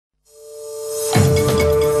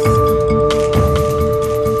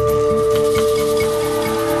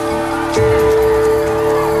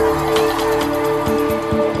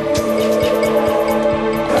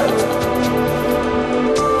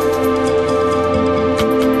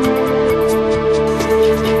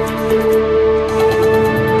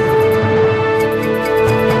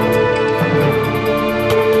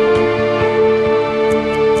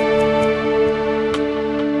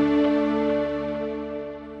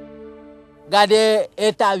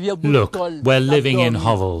Look, we're living in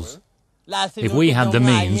hovels. If we had the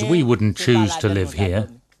means, we wouldn't choose to live here.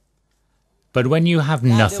 But when you have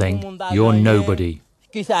nothing, you're nobody.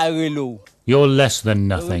 You're less than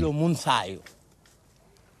nothing.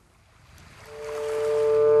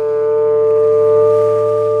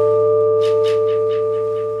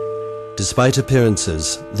 Despite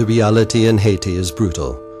appearances, the reality in Haiti is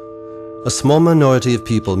brutal. A small minority of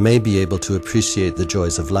people may be able to appreciate the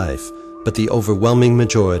joys of life, but the overwhelming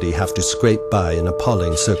majority have to scrape by in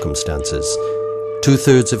appalling circumstances.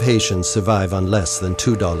 2/3 of Haitians survive on less than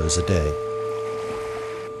 $2 a day.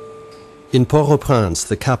 In Port-au-Prince,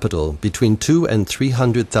 the capital, between 200,000 and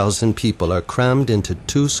 300,000 people are crammed into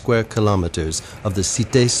 2 square kilometers of the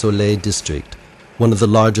Cité-Soleil district, one of the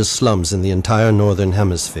largest slums in the entire northern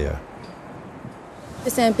hemisphere.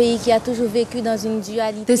 This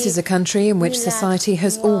is a country in which society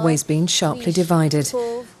has always been sharply divided.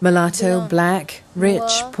 Mulatto, black,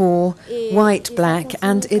 rich, poor, white, black,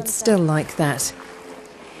 and it's still like that.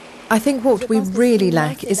 I think what we really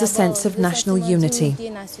lack is a sense of national unity.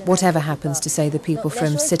 Whatever happens to, say, the people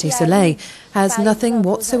from Cité-Soleil has nothing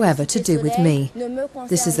whatsoever to do with me.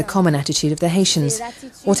 This is the common attitude of the Haitians.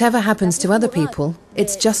 Whatever happens to other people,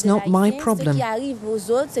 it's just not my problem.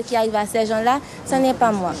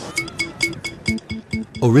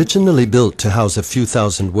 Originally built to house a few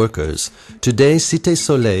thousand workers, today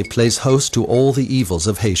Cité-Soleil plays host to all the evils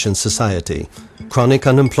of Haitian society: chronic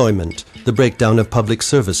unemployment, the breakdown of public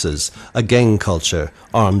services, a gang culture,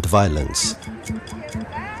 armed violence.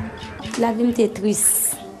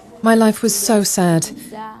 My life was so sad.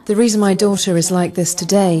 The reason my daughter is like this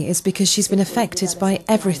today is because she's been affected by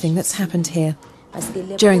everything that's happened here.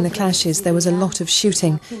 During the clashes, there was a lot of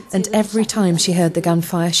shooting, and every time she heard the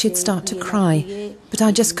gunfire, she'd start to cry. But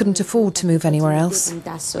I just couldn't afford to move anywhere else.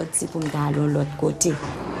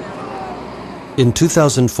 In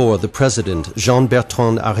 2004, the president,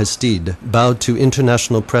 Jean-Bertrand Aristide, bowed to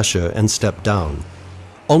international pressure and stepped down.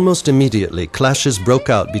 Almost immediately, clashes broke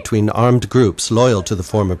out between armed groups loyal to the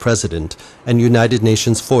former president and United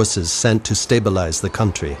Nations forces sent to stabilize the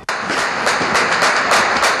country.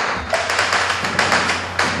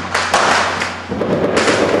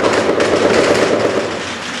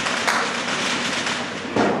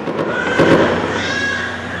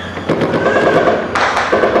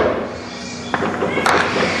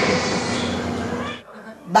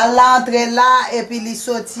 L'entrée là et puis il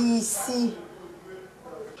sorti ici.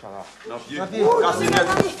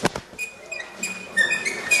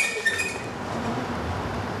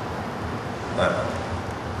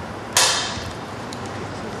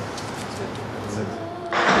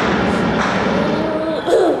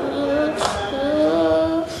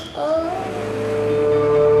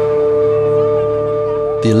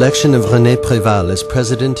 The election of René Préval as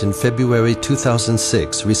president in February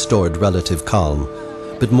 2006 restored relative calm.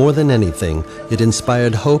 But more than anything, it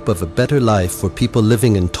inspired hope of a better life for people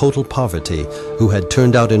living in total poverty who had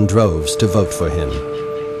turned out in droves to vote for him.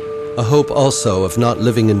 A hope also of not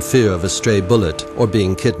living in fear of a stray bullet or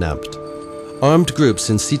being kidnapped. Armed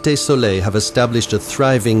groups in Cité-Soleil have established a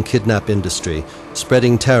thriving kidnap industry,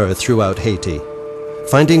 spreading terror throughout Haiti.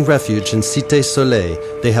 Finding refuge in Cité-Soleil,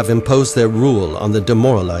 they have imposed their rule on the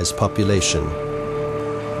demoralized population.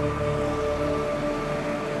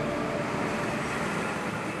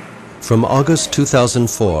 From August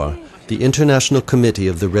 2004, the International Committee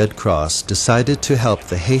of the Red Cross decided to help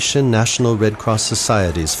the Haitian National Red Cross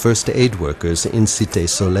Society's first aid workers in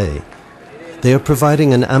Cité-Soleil. They are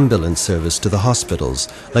providing an ambulance service to the hospitals,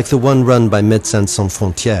 like the one run by Médecins Sans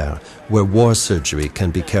Frontières, where war surgery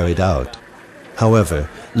can be carried out. However,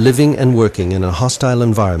 living and working in a hostile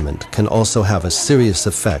environment can also have a serious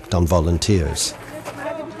effect on volunteers.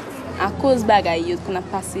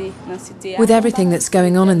 With everything that's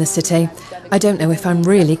going on in the city, I don't know if I'm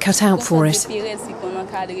really cut out for it.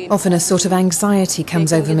 Often a sort of anxiety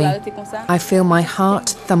comes over me. I feel my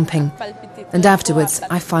heart thumping, and afterwards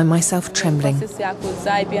I find myself trembling.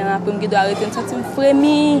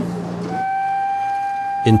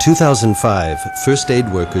 In 2005, first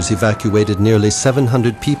aid workers evacuated nearly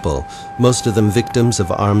 700 people, most of them victims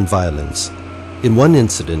of armed violence. In one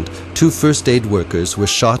incident, 2 first aid workers were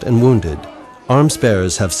shot and wounded. Arms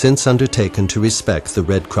bearers have since undertaken to respect the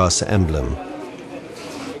Red Cross emblem.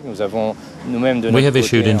 We have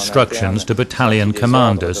issued instructions to battalion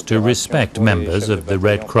commanders to respect members of the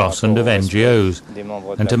Red Cross and of NGOs,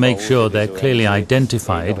 and to make sure they're clearly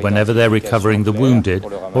identified whenever they're recovering the wounded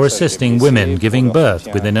or assisting women giving birth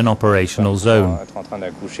within an operational zone.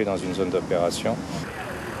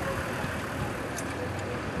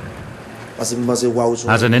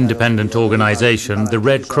 As an independent organization, the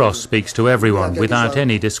Red Cross speaks to everyone without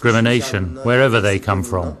any discrimination, wherever they come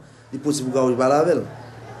from.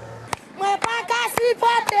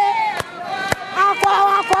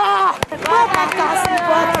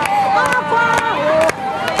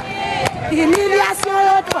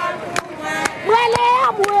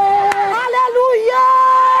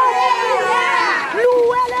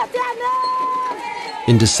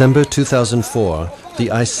 In December 2004, the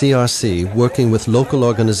ICRC, working with local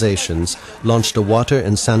organizations, launched a water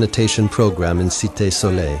and sanitation program in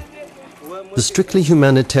Cité-Soleil. The strictly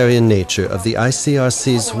humanitarian nature of the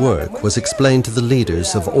ICRC's work was explained to the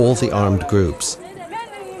leaders of all the armed groups.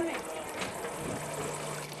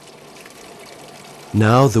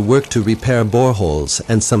 Now the work to repair boreholes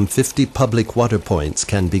and some 50 public water points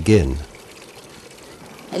can begin.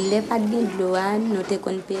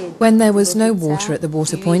 When there was no water at the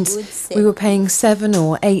water points, we were paying 7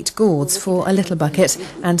 or 8 gourds for a little bucket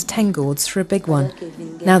and 10 gourds for a big one.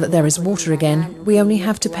 Now that there is water again, we only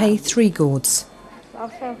have to pay 3 gourds.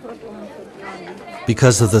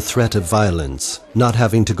 Because of the threat of violence, not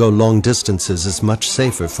having to go long distances is much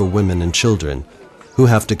safer for women and children, who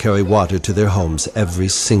have to carry water to their homes every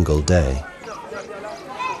single day.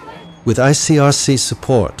 With ICRC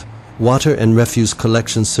support, water and refuse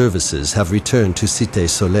collection services have returned to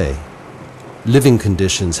Cité-Soleil. Living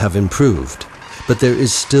conditions have improved, but there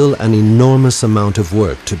is still an enormous amount of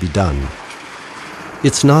work to be done.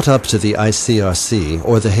 It's not up to the ICRC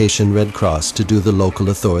or the Haitian Red Cross to do the local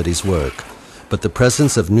authorities' work, but the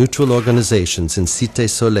presence of neutral organizations in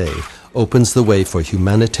Cité-Soleil opens the way for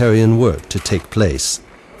humanitarian work to take place.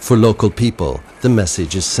 For local people, the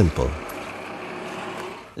message is simple.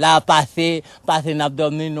 We're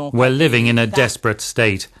living in a desperate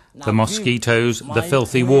state. The mosquitoes, the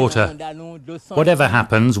filthy water. Whatever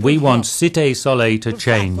happens, we want Cité-Soleil to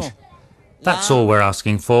change. That's all we're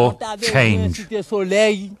asking for. Change.